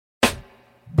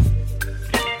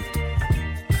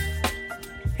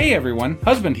Hey everyone,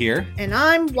 husband here. And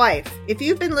I'm wife. If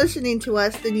you've been listening to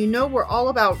us, then you know we're all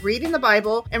about reading the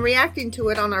Bible and reacting to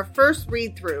it on our first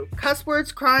read-through. Cuss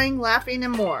words, crying, laughing,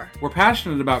 and more. We're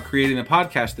passionate about creating a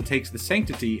podcast that takes the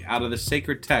sanctity out of the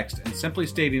sacred text and simply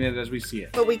stating it as we see it.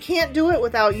 But we can't do it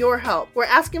without your help. We're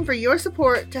asking for your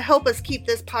support to help us keep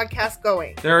this podcast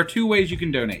going. There are two ways you can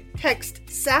donate. Text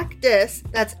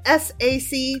SACDIS, that's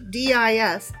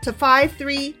SACDIS, to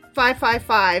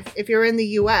 53555 if you're in the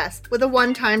U.S. with a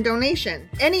one-time donation.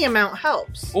 Any amount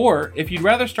helps. Or, if you'd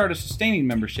rather start a sustaining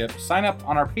membership, sign up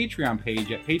on our Patreon page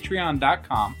at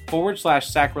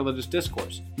patreon.com/sacrilegious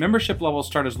discourse. Membership levels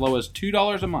start as low as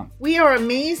 $2 a month. We are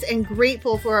amazed and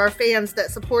grateful for our fans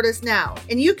that support us now,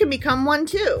 and you can become one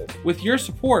too. With your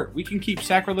support, we can keep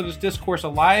Sacrilegious Discourse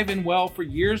alive and well for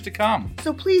years to come.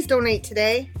 So please donate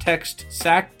today. Text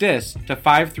SACDIS to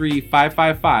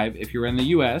 53555 if you're in the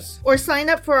U.S. Or sign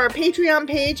up for our Patreon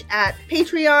page at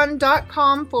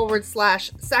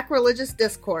patreon.com/sacrilegious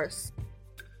discourse.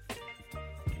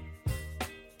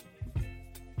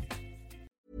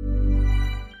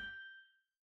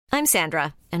 I'm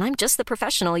Sandra, and I'm just the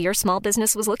professional your small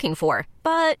business was looking for.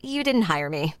 But you didn't hire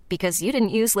me because you didn't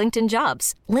use LinkedIn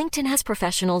Jobs. LinkedIn has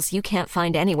professionals you can't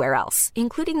find anywhere else,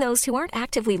 including those who aren't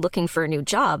actively looking for a new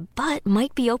job, but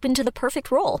might be open to the perfect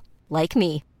role, like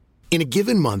me. In a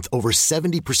given month, over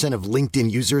 70% of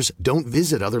LinkedIn users don't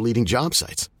visit other leading job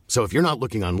sites. So if you're not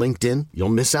looking on LinkedIn, you'll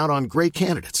miss out on great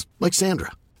candidates like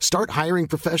Sandra. Start hiring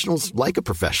professionals like a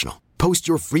professional. Post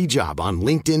your free job on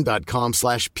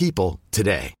linkedin.com/people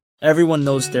today. Everyone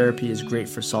knows therapy is great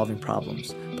for solving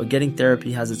problems, but getting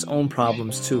therapy has its own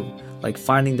problems too, like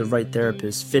finding the right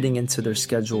therapist, fitting into their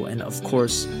schedule, and of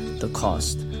course, the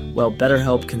cost. Well,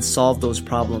 BetterHelp can solve those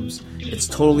problems. It's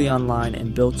totally online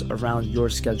and built around your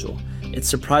schedule. It's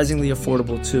surprisingly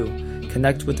affordable too.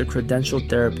 Connect with a credentialed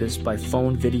therapist by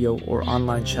phone, video, or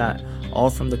online chat,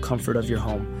 all from the comfort of your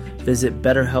home. Visit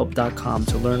BetterHelp.com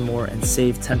to learn more and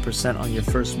save 10% on your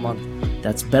first month.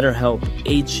 That's BetterHelp,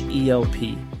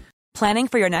 H-E-L-P. Planning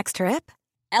for your next trip?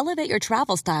 Elevate your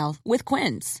travel style with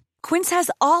Quince. Quince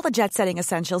has all the jet-setting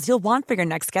essentials you'll want for your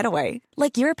next getaway,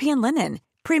 like European linen,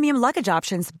 premium luggage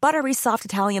options, buttery soft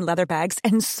Italian leather bags,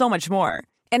 and so much more.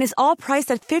 And is all priced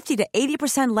at 50 to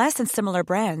 80% less than similar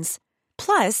brands.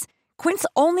 Plus, Quince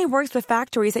only works with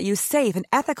factories that use safe and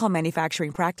ethical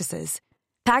manufacturing practices.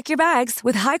 Pack your bags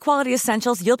with high-quality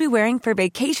essentials you'll be wearing for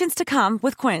vacations to come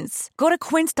with Quince. Go to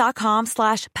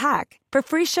quince.com/pack for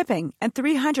free shipping and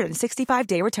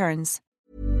 365-day returns.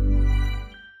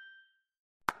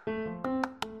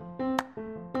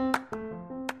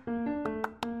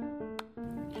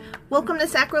 Welcome to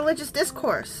Sacrilegious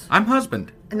Discourse. I'm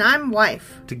husband. And I'm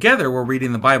wife. Together, we're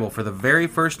reading the Bible for the very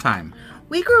first time.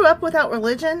 We grew up without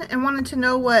religion and wanted to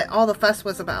know what all the fuss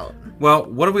was about. Well,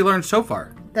 what have we learned so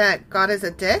far? That God is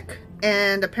a dick,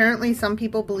 and apparently some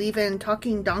people believe in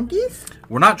talking donkeys?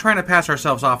 We're not trying to pass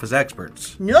ourselves off as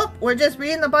experts. Nope, we're just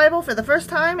reading the Bible for the first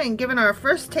time and giving our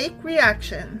first take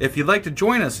reaction. If you'd like to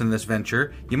join us in this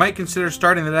venture, you might consider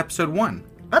starting at episode 1.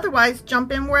 Otherwise,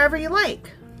 jump in wherever you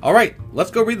like. All right,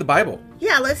 let's go read the Bible.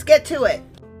 Yeah, let's get to it.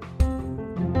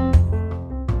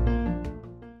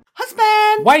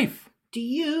 Husband! Wife! Do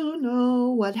you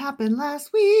know what happened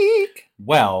last week?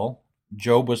 Well,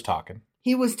 Job was talking.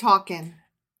 He was talking.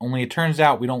 Only it turns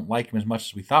out we don't like him as much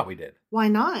as we thought we did. Why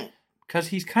not? Because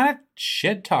he's kind of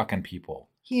shit-talking people.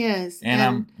 He is. And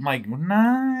I'm like,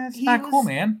 nah, it's not cool,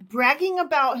 man. Bragging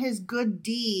about his good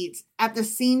deeds at the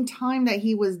same time that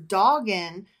he was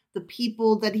dogging the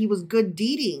people that he was good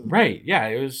deeding. Right, yeah,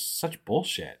 it was such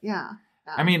bullshit. Yeah.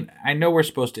 I mean, I know we're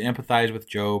supposed to empathize with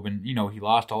Job, and, you know, he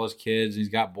lost all his kids, and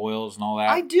he's got boils and all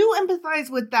that. I do empathize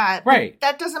with that. Right.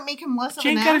 That doesn't make him less of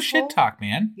Jane an got asshole. a shit talk,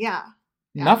 man. Yeah.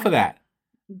 Enough of that.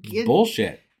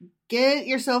 Bullshit. Get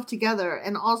yourself together.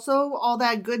 And also, all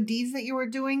that good deeds that you were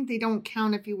doing, they don't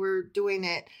count if you were doing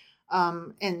it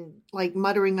and, like,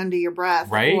 muttering under your breath.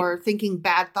 Right. Or thinking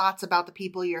bad thoughts about the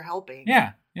people you're helping.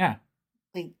 Yeah.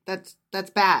 Like, that's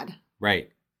bad.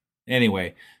 Right.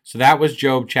 Anyway, so that was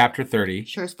Job chapter 30.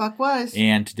 Sure as fuck was.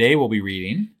 And today we'll be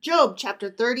reading Job chapter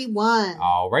 31.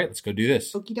 All right, let's go do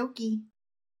this. Okie dokie.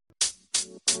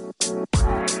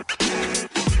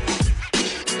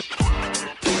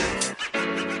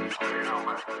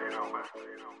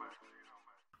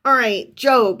 All right,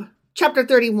 Job chapter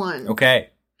 31. Okay.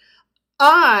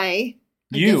 I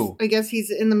You. I guess he's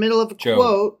in the middle of a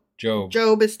quote.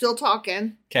 Job is still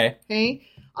talking. Okay.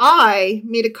 I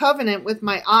made a covenant with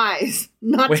my eyes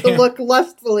not to look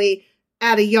lustfully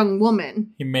at a young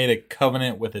woman. He made a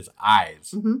covenant with his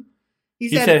eyes. Mm-hmm. He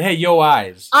said, "Hey, yo,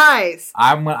 eyes.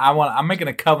 I'm making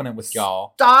a covenant with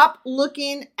y'all. Stop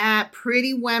looking at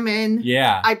pretty women.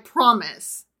 Yeah. I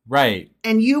promise. Right.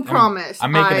 And you promise.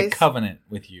 I'm making eyes. a covenant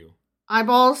with you.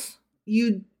 Eyeballs,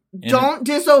 you don't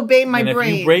disobey my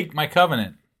brain. If you break my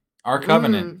covenant, our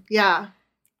covenant. Yeah.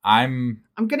 I'm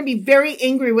going to be very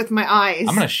angry with my eyes.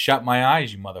 I'm going to shut my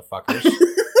eyes, you motherfuckers."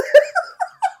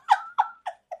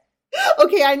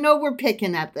 Okay, I know we're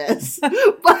picking at this,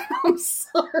 but I'm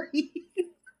sorry.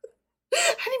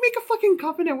 How do you make a fucking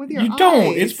covenant with your eyes? You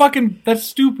don't. It's fucking, that's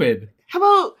stupid. How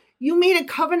about you made a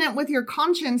covenant with your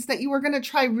conscience that you were going to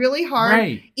try really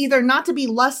hard, either not to be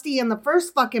lusty in the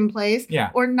first fucking place,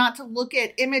 or not to look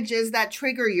at images that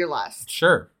trigger your lust.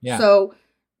 Sure, yeah. So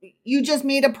you just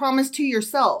made a promise to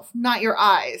yourself, not your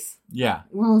eyes. Yeah.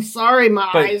 Well, sorry, my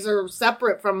eyes are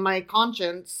separate from my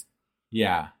conscience.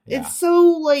 Yeah. It's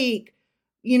so like,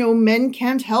 men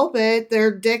can't help it.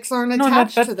 Their dicks aren't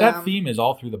attached to them. That theme is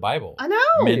all through the Bible. I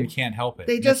know. Men can't help it.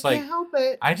 They just can't help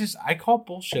it. I call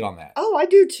bullshit on that. Oh, I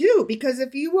do too. Because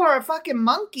if you are a fucking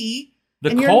monkey,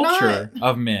 the culture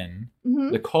of men,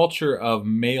 the culture of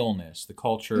maleness, the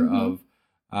culture of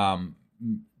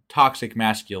toxic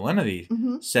masculinity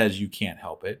says you can't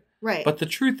help it. Right. But the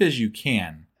truth is you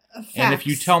can. Facts. And if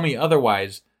you tell me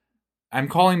otherwise, I'm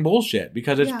calling bullshit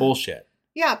because it's bullshit.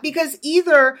 Yeah, because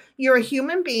either you're a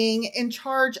human being in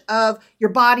charge of your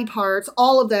body parts,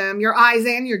 all of them, your eyes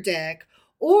and your dick,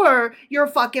 or you're a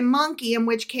fucking monkey, in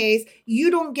which case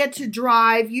you don't get to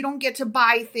drive, you don't get to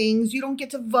buy things, you don't get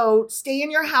to vote, stay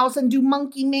in your house and do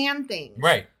monkey man things.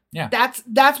 Right. Yeah.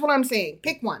 That's what I'm saying.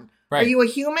 Pick one. Right. Are you a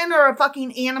human or a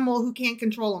fucking animal who can't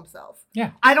control himself?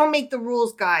 Yeah. I don't make the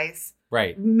rules, guys.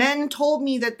 Right. Men told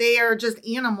me that they are just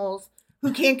animals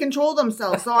who can't control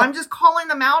themselves. So I'm just calling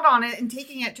them out on it and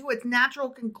taking it to its natural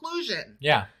conclusion.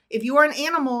 Yeah. If you are an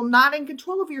animal not in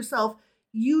control of yourself,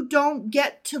 you don't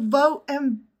get to vote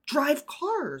and drive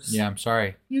cars. Yeah, I'm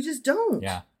sorry. You just don't.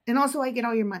 Yeah. And also I get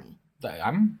all your money.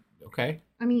 I'm okay.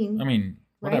 I mean,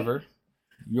 whatever. Right?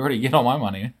 You already get all my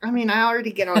money. I mean, I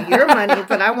already get all your money,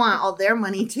 but I want all their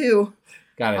money too.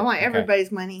 Got it. I want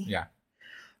everybody's money. Yeah.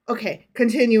 Okay,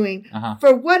 continuing.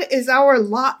 For what is our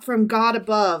lot from God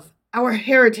above? Our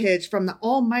heritage from the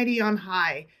Almighty on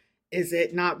high. Is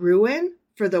it not ruin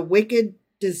for the wicked,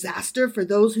 disaster for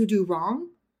those who do wrong?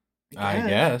 I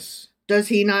guess. Does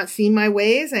he not see my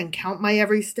ways and count my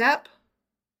every step?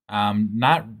 I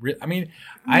don't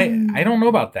know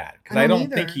about that because I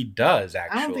don't think he does.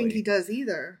 Actually, I don't think he does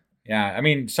either. Yeah, I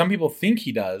mean, some people think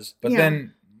he does, but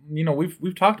then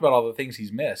we've talked about all the things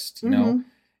he's missed, you know,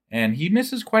 and he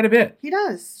misses quite a bit. He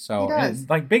does. So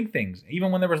like big things,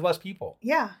 even when there was less people.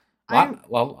 Yeah. A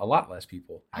lot less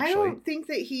people, actually. I don't think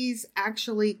that he's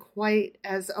actually quite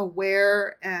as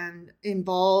aware and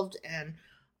involved, and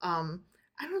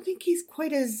I don't think he's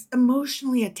quite as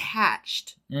emotionally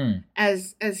attached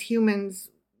as humans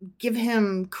give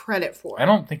him credit for. I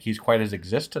don't think he's quite as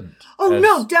existent. Oh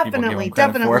no, definitely.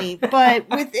 But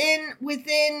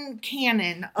within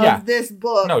canon of this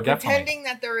book, pretending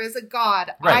that there is a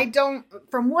God, right.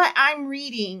 From what I'm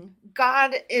reading,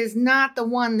 God is not the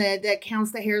one that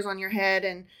counts the hairs on your head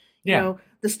and you know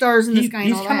the stars in the sky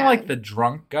and all that. He's kind of like the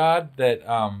drunk God that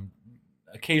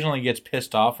occasionally gets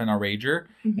pissed off and a rager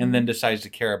and then decides to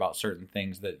care about certain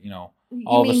things that,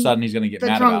 all of a sudden he's going to get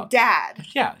mad about. The drunk dad.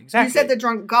 Yeah, exactly. You said the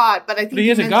drunk God, but I think he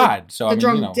is a God. So the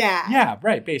drunk dad. Yeah,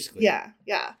 right, basically. Yeah.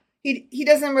 He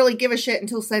doesn't really give a shit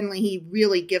until suddenly he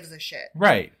really gives a shit.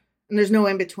 Right. And there's no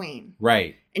in between.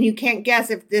 Right. And you can't guess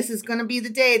if this is going to be the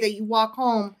day that you walk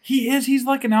home. He is. He's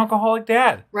like an alcoholic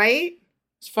dad. Right?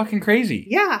 It's fucking crazy.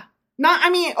 Yeah.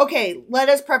 Okay, let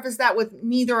us preface that with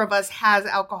neither of us has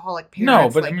alcoholic parents. No,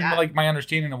 but like that. Like my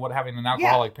understanding of what having an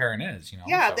alcoholic parent is,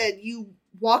 Yeah, that you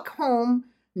walk home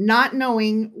not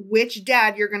knowing which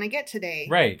dad you're going to get today.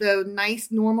 Right. The nice,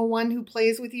 normal one who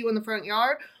plays with you in the front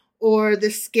yard or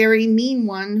the scary, mean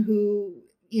one who,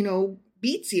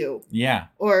 beats you. Yeah.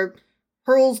 Or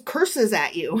hurls curses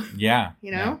at you. Yeah.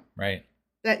 Yeah, right.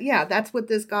 That's what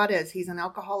this God is. He's an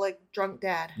alcoholic, drunk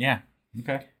dad. Yeah.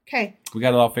 Okay. We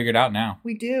got it all figured out now.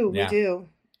 We do.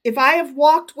 If I have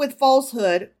walked with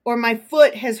falsehood or my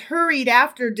foot has hurried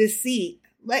after deceit,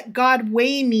 let God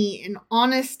weigh me in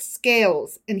honest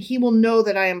scales and he will know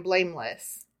that I am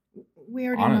blameless. We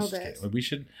already know this.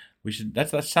 We should, that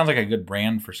sounds like a good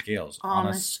brand for scales.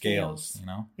 Honest scales,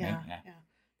 Yeah.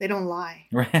 They don't lie.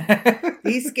 Right.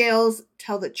 These scales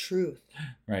tell the truth.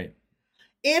 Right.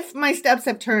 If my steps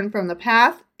have turned from the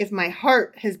path, if my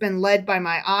heart has been led by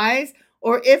my eyes,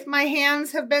 or if my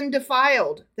hands have been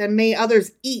defiled, then may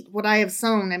others eat what I have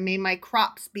sown and may my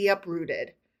crops be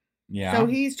uprooted. Yeah. So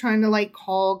he's trying to like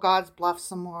call God's bluff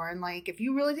some more, and like, if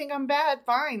you really think I'm bad,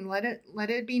 fine, let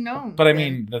it be known. But I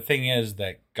mean, the thing is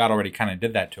that God already kind of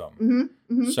did that to him. Mm-hmm,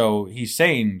 mm-hmm. So he's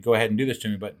saying, "Go ahead and do this to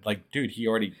me," but like, dude,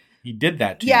 he did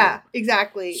that to you. Yeah,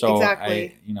 exactly. So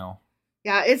exactly.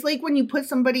 Yeah, it's like when you put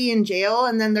somebody in jail,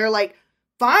 and then they're like,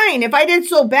 "Fine, if I did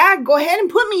so bad, go ahead and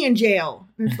put me in jail."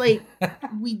 And it's like,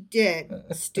 we did,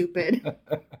 stupid.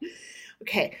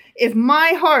 Okay, if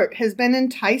my heart has been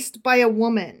enticed by a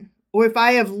woman, or if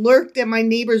I have lurked at my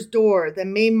neighbor's door,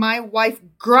 then may my wife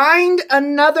grind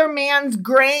another man's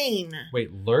grain.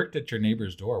 Wait, lurked at your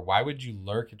neighbor's door? Why would you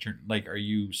lurk at are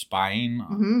you spying?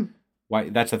 Mm-hmm. Why?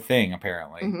 That's a thing,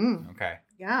 apparently. Mm-hmm. Okay.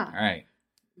 Yeah. All right.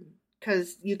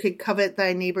 Because you could covet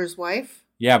thy neighbor's wife.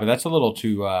 Yeah, but that's a little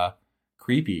too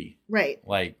creepy. Right.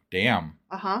 Like, damn.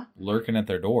 Uh-huh. Lurking at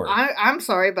their door. I'm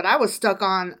sorry, but I was stuck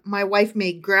on my wife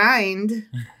may grind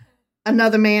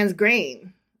another man's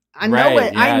grain. I know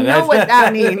what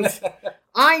that means.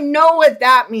 I know what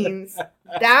that means.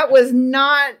 That was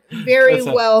not very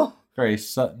well.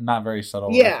 Not very subtle.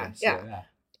 Yeah.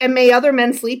 And may other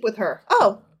men sleep with her.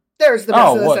 Oh, there's the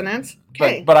rest of the sentence.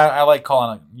 Okay. But I like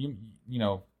calling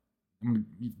it,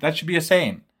 that should be a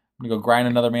saying. I'm going to go grind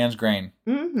another man's grain.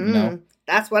 Mm-hmm.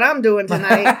 That's what I'm doing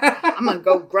tonight. I'm going to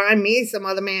go grind me some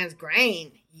other man's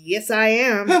grain. Yes, I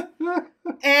am.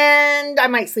 And I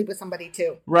might sleep with somebody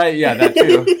too. Right, yeah, that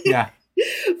too. Yeah.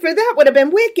 For that would have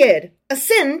been wicked. A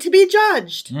sin to be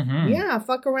judged. Mm-hmm. Yeah,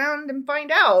 fuck around and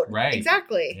find out. Right.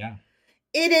 Exactly. Yeah.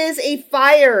 It is a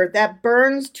fire that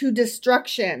burns to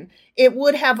destruction. It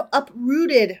would have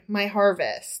uprooted my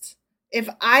harvest. If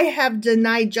I have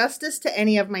denied justice to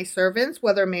any of my servants,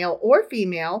 whether male or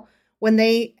female, when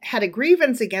they had a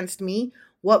grievance against me,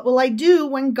 what will I do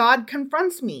when God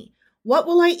confronts me? What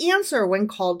will I answer when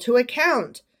called to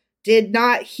account? Did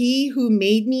not he who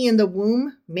made me in the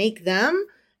womb make them?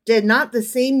 Did not the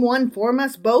same one form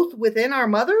us both within our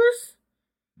mothers?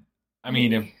 I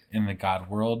mean, if in the God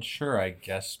world, sure, I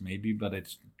guess maybe, but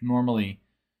it's normally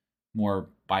more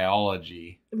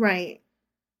biology. Right.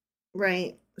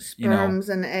 Sperms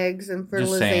and eggs and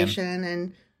fertilization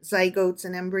and zygotes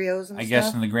and embryos and stuff. I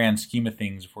guess in the grand scheme of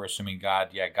things, if we're assuming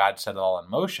God set it all in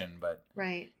motion, but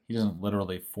he doesn't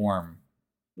literally form.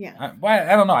 Yeah.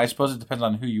 I don't know. I suppose it depends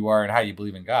on who you are and how you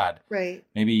believe in God. Right.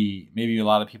 Maybe a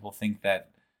lot of people think that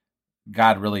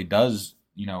God really does,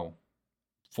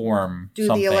 form do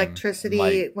something. The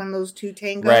electricity when those two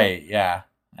tango. Right, yeah.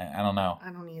 I don't know.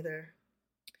 I don't either.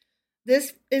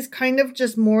 This is kind of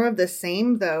just more of the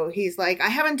same, though. He's like, I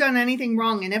haven't done anything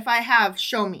wrong, and if I have,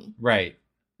 show me. Right.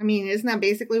 I mean, isn't that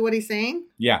basically what he's saying?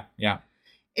 Yeah.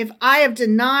 If I have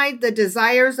denied the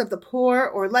desires of the poor,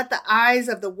 or let the eyes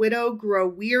of the widow grow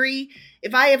weary,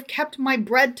 if I have kept my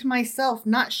bread to myself,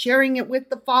 not sharing it with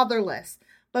the fatherless,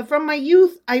 but from my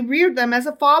youth I reared them as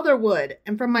a father would,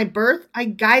 and from my birth I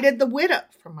guided the widow.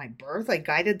 From my birth I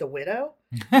guided the widow?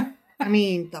 I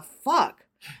mean, the fuck?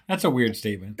 That's a weird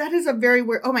statement. That is a very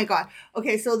weird... Oh my God.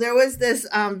 Okay, so there was this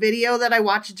video that I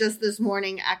watched just this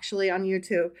morning, actually, on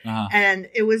YouTube. Uh-huh. And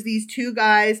it was these two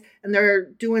guys, and they're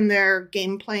doing their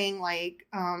game playing, like,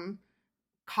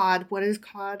 COD. What is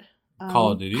COD?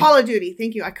 Call of Duty. Call of Duty.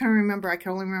 Thank you. I couldn't remember. I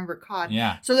can only remember COD.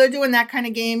 Yeah. So they're doing that kind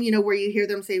of game, where you hear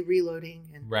them say reloading.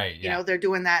 And, right, yeah. They're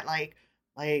doing that, like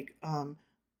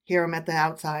hear them at the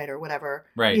outside or whatever.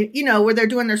 Right. Where they're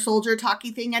doing their soldier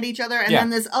talkie thing at each other. And then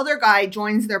this other guy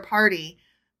joins their party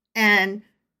and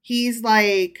he's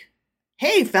like,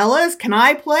 hey, fellas, can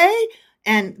I play?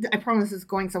 And I promise it's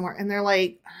going somewhere. And they're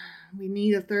like, we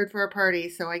need a third for our party.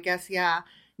 So I guess, yeah.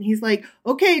 And he's like,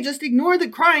 okay, just ignore the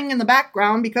crying in the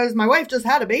background because my wife just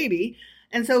had a baby.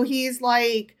 And so he's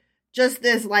like, just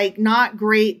this like not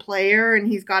great player. And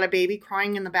he's got a baby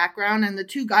crying in the background. And the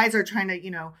two guys are trying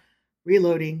to,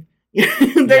 reloading.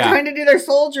 They're trying to do their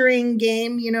soldiering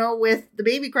game, with the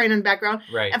baby crying in the background.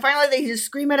 Right. And finally they just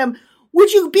scream at him,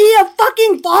 would you be a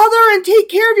fucking father and take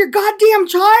care of your goddamn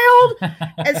child?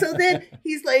 And so then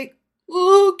he's like,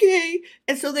 okay.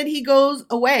 And so then he goes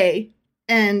away.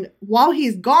 And while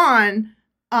he's gone,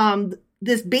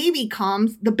 this baby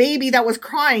comes. The baby that was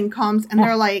crying comes. And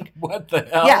they're like, what the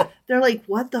hell? Yeah. They're like,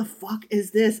 what the fuck is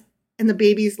this? And the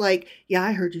baby's like, yeah,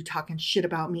 I heard you talking shit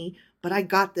about me, but I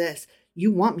got this.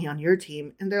 You want me on your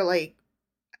team. And they're like,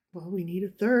 well, we need a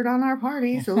third on our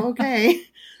party, so okay.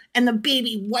 And the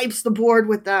baby wipes the board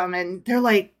with them. And they're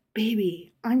like,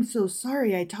 baby, I'm so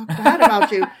sorry I talked bad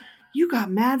about you. You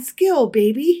got mad skill,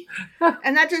 baby.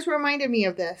 And that just reminded me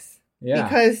of this. Yeah.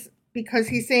 Because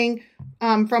he's saying,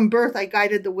 from birth, I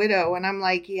guided the widow. And I'm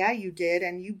like, yeah, you did.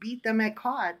 And you beat them at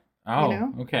COD.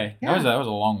 Oh, okay. Yeah. That was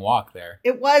a long walk there.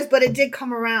 It was, but it did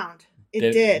come around.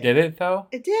 It did. Did it, though?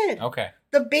 It did. Okay.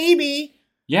 The baby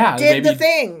did the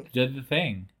thing. Did the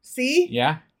thing. See?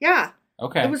 Yeah? Yeah.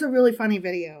 Okay. It was a really funny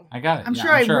video. I got it. I'm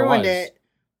sure I ruined it,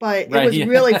 but it was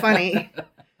really funny.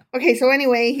 Okay, so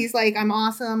anyway, he's like, I'm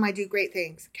awesome. I do great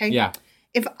things. Okay? Yeah.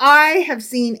 If I have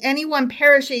seen anyone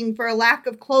perishing for a lack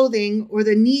of clothing or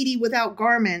the needy without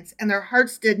garments, and their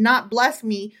hearts did not bless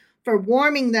me for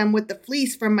warming them with the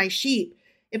fleece from my sheep,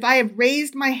 if I have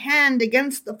raised my hand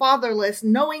against the fatherless,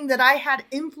 knowing that I had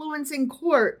influence in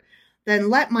court, then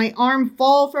let my arm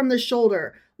fall from the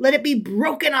shoulder. Let it be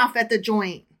broken off at the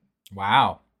joint.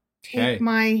 Wow. Take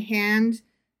my hand,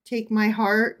 take my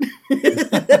heart,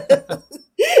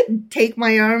 take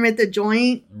my arm at the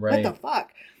joint. Right. What the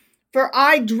fuck? For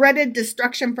I dreaded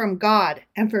destruction from God,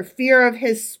 and for fear of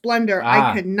his splendor,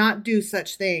 I could not do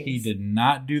such things. He did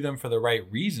not do them for the right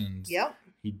reasons. Yep.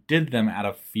 He did them out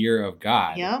of fear of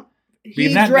God. Yep.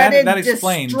 He dreaded that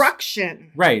explains,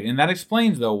 destruction. Right. And that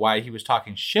explains, though, why he was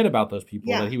talking shit about those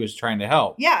people that he was trying to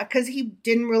help. Yeah, because he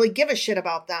didn't really give a shit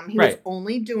about them. He was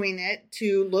only doing it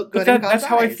to look good in God's eyes. That's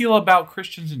how I feel about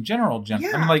Christians in general. Yeah.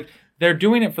 I mean, like, they're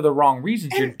doing it for the wrong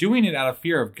reasons. You're doing it out of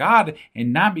fear of God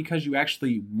and not because you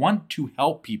actually want to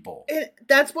help people.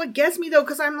 That's what gets me, though,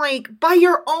 because I'm like, by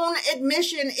your own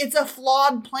admission, it's a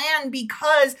flawed plan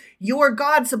because your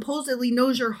God supposedly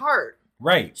knows your heart.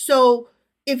 Right. So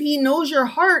if he knows your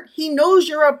heart, he knows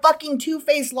you're a fucking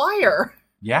two-faced liar.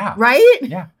 Yeah. Right?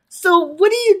 Yeah. So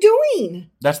what are you doing?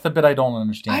 That's the bit I don't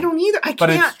understand. I don't either. I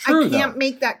can't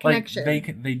make that connection.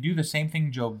 Like, they do the same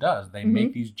thing Job does. They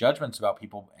make these judgments about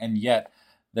people, and yet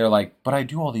they're like, but I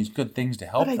do all these good things to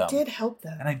help them. But I did help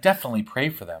them. And I definitely pray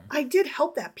for them. I did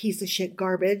help that piece of shit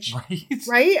garbage. Right?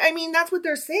 Right? I mean, that's what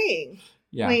they're saying.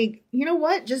 Yeah. Like, you know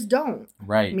what? Just don't.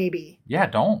 Right. Maybe. Yeah,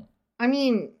 don't. I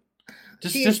mean.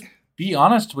 Just be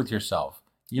honest with yourself.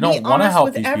 You don't want to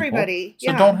help these everybody.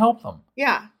 People, so don't help them.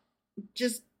 Yeah.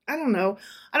 Just, I don't know.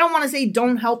 I don't want to say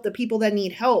don't help the people that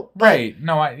need help. Right.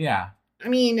 No, yeah. I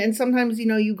mean, and sometimes,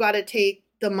 you got to take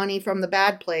the money from the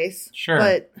bad place. Sure.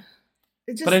 But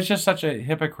it's just such a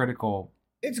hypocritical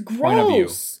It's gross. Point of view.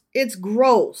 It's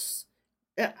gross.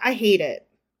 I hate it.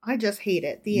 I just hate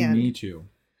it. The end. Me too.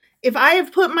 If I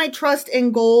have put my trust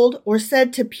in gold or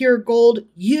said to pure gold,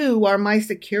 you are my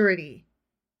security,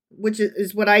 which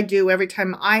is what I do every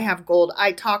time I have gold.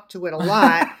 I talk to it a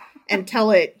lot and tell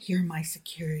it, you're my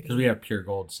security. Because we have pure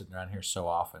gold sitting around here so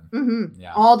often. Mm-hmm.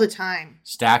 Yeah. All the time.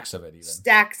 Stacks of it even.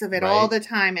 Stacks of it all the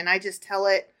time. And I just tell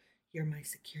it, you're my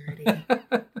security.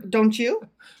 Don't you?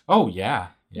 Oh, yeah.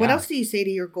 What else do you say to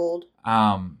your gold?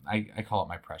 I call it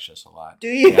my precious a lot. Do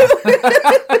you? Yeah.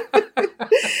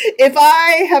 If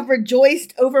I have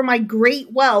rejoiced over my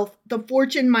great wealth, the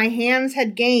fortune my hands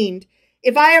had gained,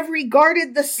 if I have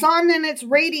regarded the sun and its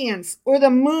radiance, or the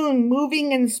moon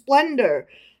moving in splendor,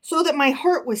 so that my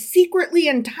heart was secretly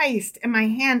enticed, and my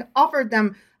hand offered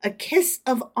them a kiss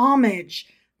of homage,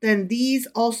 then these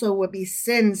also would be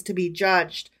sins to be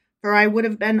judged. For I would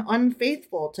have been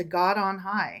unfaithful to God on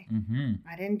high. Mm-hmm.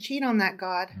 I didn't cheat on that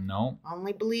God. No. I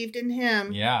only believed in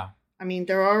him. Yeah. I mean,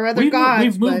 there are other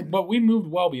gods, but we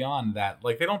moved well beyond that.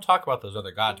 Like, they don't talk about those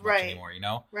other gods much anymore,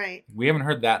 Right. We haven't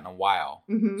heard that in a while.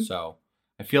 Mm-hmm. So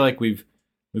I feel like we've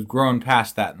grown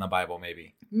past that in the Bible,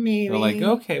 maybe. Maybe. They're like,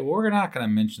 okay, well, we're not going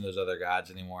to mention those other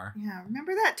gods anymore. Yeah.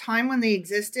 Remember that time when they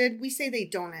existed? We say they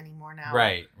don't anymore now.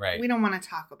 Right. We don't want to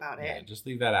talk about it. Yeah, just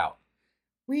leave that out.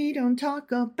 We don't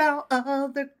talk about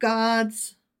other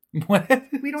gods. What?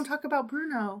 We don't talk about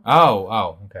Bruno.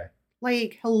 Oh, okay.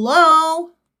 Like,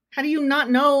 hello? How do you not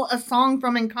know a song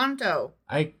from Encanto?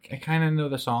 I kind of know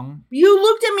the song. You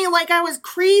looked at me like I was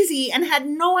crazy and had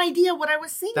no idea what I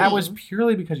was singing. That was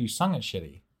purely because you sung it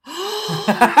shitty.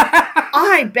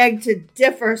 I beg to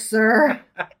differ, sir.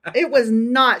 It was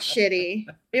not shitty.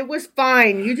 It was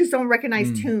fine. You just don't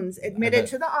recognize tunes. Admit it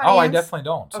to the audience. Oh, I definitely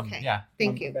don't. Okay. Yeah.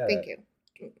 Thank you.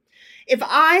 If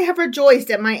I have rejoiced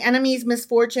at my enemy's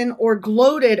misfortune or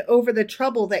gloated over the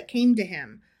trouble that came to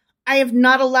him, I have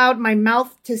not allowed my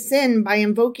mouth to sin by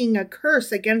invoking a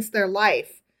curse against their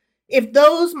life. If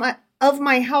those of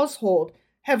my household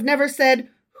have never said,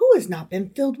 who has not been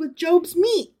filled with Job's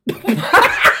meat?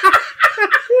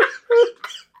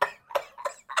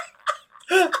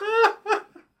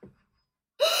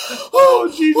 Oh,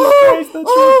 Jesus Christ, that's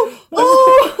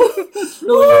that's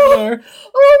really in there.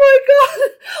 Oh my God,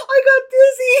 I got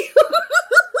dizzy.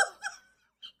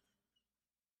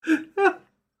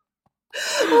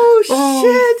 Oh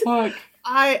shit. Fuck.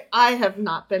 I have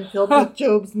not been filled with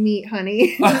Job's meat,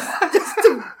 honey. just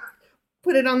to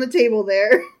put it on the table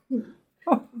there.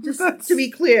 Just to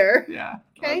be clear. Yeah,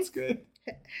 okay? That's good.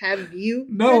 Have you?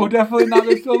 No, definitely not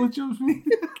been filled with Job's meat.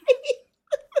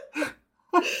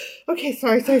 Okay,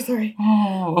 sorry.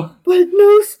 Oh. But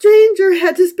no stranger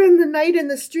had to spend the night in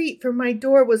the street, for my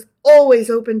door was always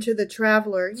open to the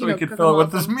traveler. So he could fill it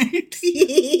with his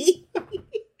meat.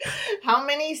 How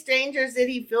many strangers did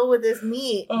he fill with his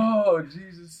meat? Oh,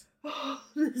 Jesus. Oh,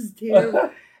 this is terrible.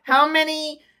 How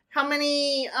many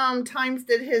times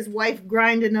did his wife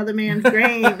grind another man's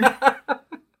grain?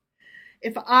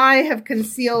 If I have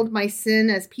concealed my sin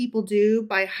as people do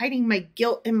by hiding my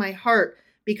guilt in my heart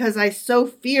because I so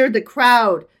feared the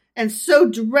crowd and so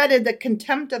dreaded the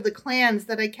contempt of the clans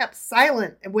that I kept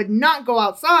silent and would not go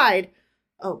outside.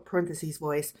 Oh, parentheses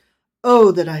voice.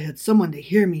 Oh, that I had someone to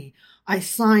hear me. I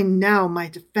sign now my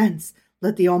defense.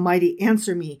 Let the Almighty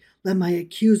answer me. Let my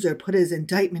accuser put his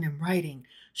indictment in writing.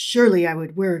 Surely I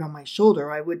would wear it on my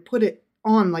shoulder. I would put it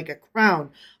on like a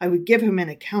crown. I would give him an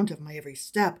account of my every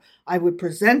step. I would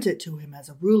present it to him as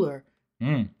a ruler.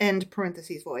 End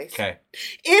parentheses voice. Okay.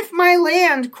 If my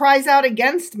land cries out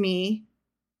against me.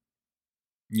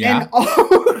 Yeah. And all,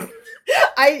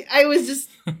 I was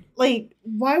just like,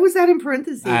 why was that in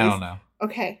parentheses? I don't know.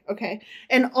 Okay.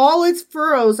 And all its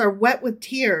furrows are wet with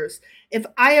tears. If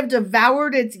I have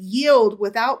devoured its yield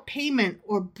without payment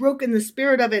or broken the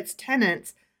spirit of its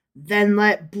tenants, then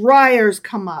let briars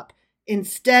come up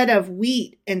instead of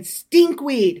wheat and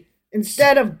stinkweed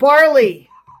instead of barley.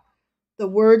 The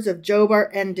words of Job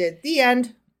are ended. The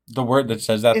end. The word that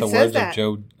says that, words of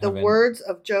Job. The words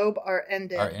of Job are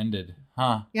ended. Are ended.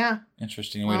 Huh. Yeah.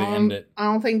 Interesting way to end it. I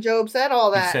don't think Job said all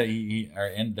that. He said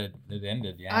it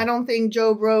ended, yeah. I don't think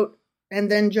Job wrote, and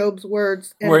then Job's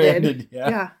words ended. Were ended, yeah.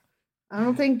 Yeah. I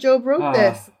don't think Job wrote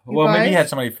this. Well, maybe he had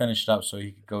somebody finish it up so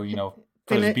he could go,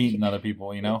 put his beat in other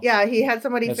people, Yeah, he had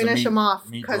somebody finish him off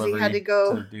because he had to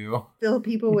go fill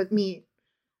people with meat.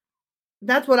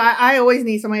 That's what I always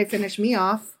need somebody to finish me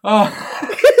off.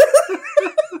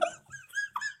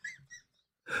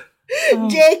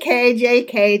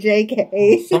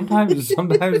 JK. Sometimes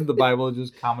the Bible is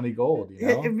just comedy gold,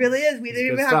 It really is. We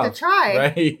didn't even have to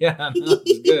try. Right? Yeah, no,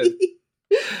 it's good.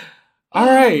 All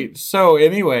right. So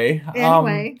anyway,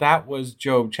 that was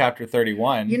Job chapter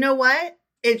 31. You know what?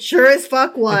 It sure as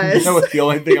fuck was. You know what? The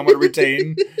only thing I'm going to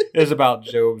retain is about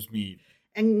Job's meat.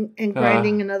 And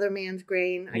grinding another man's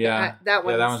grain. That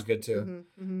one's good too.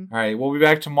 All right. We'll be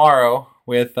back tomorrow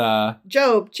with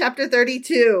Job chapter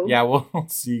 32. Yeah, we'll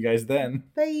see you guys then.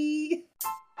 Bye.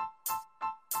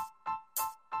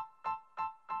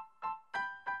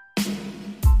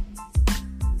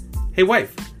 Hey,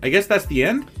 wife. I guess that's the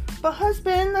end? But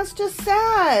husband, that's just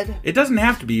sad. It doesn't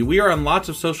have to be. We are on lots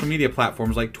of social media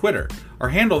platforms like Twitter. Our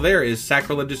handle there is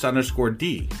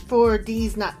sacrilegious_D. For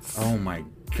D's nuts. Oh my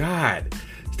God.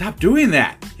 Stop doing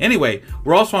that. Anyway,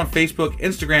 we're also on Facebook,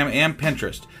 Instagram, and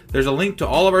Pinterest. There's a link to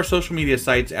all of our social media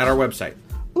sites at our website.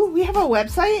 Ooh, we have a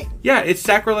website? Yeah, it's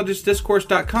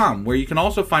sacrilegiousdiscourse.com, where you can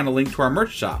also find a link to our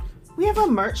merch shop. We have a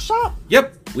merch shop?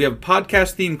 Yep. We have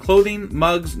podcast-themed clothing,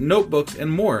 mugs, notebooks,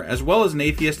 and more, as well as an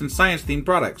atheist and science-themed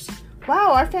products.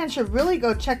 Wow, our fans should really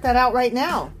go check that out right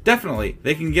now. Definitely.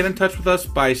 They can get in touch with us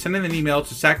by sending an email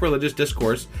to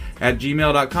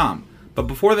sacrilegiousdiscourse@gmail.com. But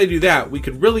before they do that, we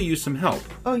could really use some help.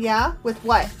 Oh yeah? With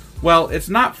what? Well, it's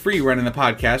not free running the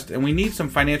podcast, and we need some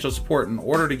financial support in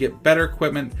order to get better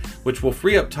equipment, which will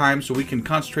free up time so we can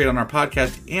concentrate on our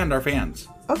podcast and our fans.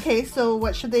 Okay, so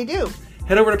what should they do?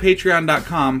 Head over to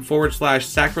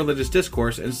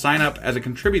patreon.com/sacrilegiousdiscourse and sign up as a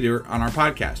contributor on our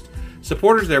podcast.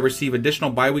 Supporters there receive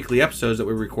additional bi-weekly episodes that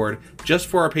we record just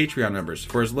for our Patreon members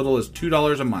for as little as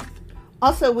 $2 a month.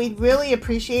 Also, we'd really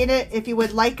appreciate it if you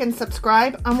would like and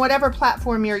subscribe on whatever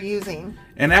platform you're using.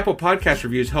 And Apple Podcast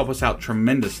reviews help us out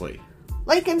tremendously.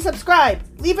 Like and subscribe.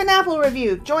 Leave an Apple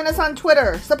review. Join us on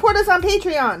Twitter. Support us on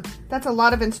Patreon. That's a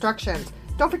lot of instructions.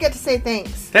 Don't forget to say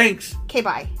thanks. Thanks. Okay,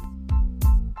 bye.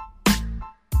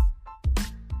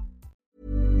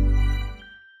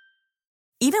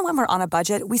 Even when we're on a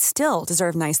budget, we still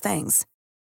deserve nice things.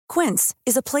 Quince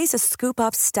is a place to scoop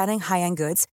up stunning high-end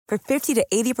goods for 50 to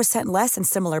 80% less than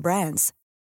similar brands.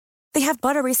 They have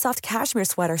buttery soft cashmere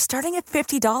sweaters starting at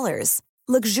 $50,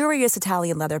 luxurious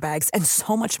Italian leather bags, and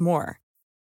so much more.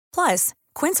 Plus,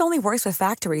 Quince only works with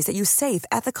factories that use safe,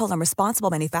 ethical, and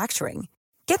responsible manufacturing.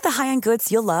 Get the high-end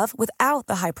goods you'll love without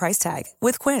the high price tag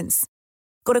with Quince.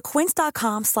 Go to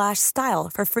quince.com/style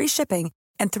for free shipping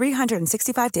and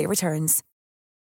 365-day returns.